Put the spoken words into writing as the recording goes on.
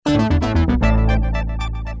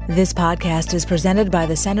This podcast is presented by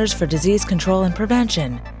the Centers for Disease Control and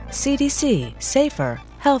Prevention, CDC, Safer,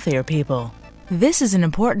 Healthier People. This is an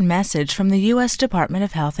important message from the U.S. Department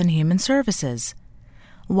of Health and Human Services.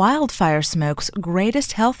 Wildfire smoke's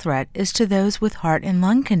greatest health threat is to those with heart and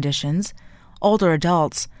lung conditions, older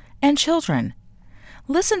adults, and children.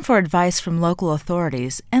 Listen for advice from local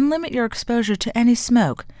authorities and limit your exposure to any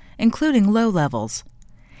smoke, including low levels.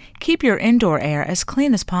 Keep your indoor air as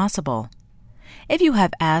clean as possible. If you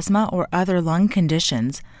have asthma or other lung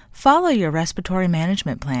conditions, follow your respiratory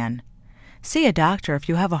management plan. See a doctor if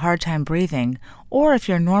you have a hard time breathing or if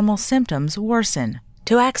your normal symptoms worsen.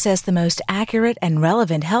 To access the most accurate and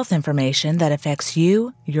relevant health information that affects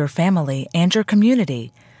you, your family, and your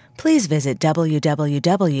community, please visit www.cdc.gov.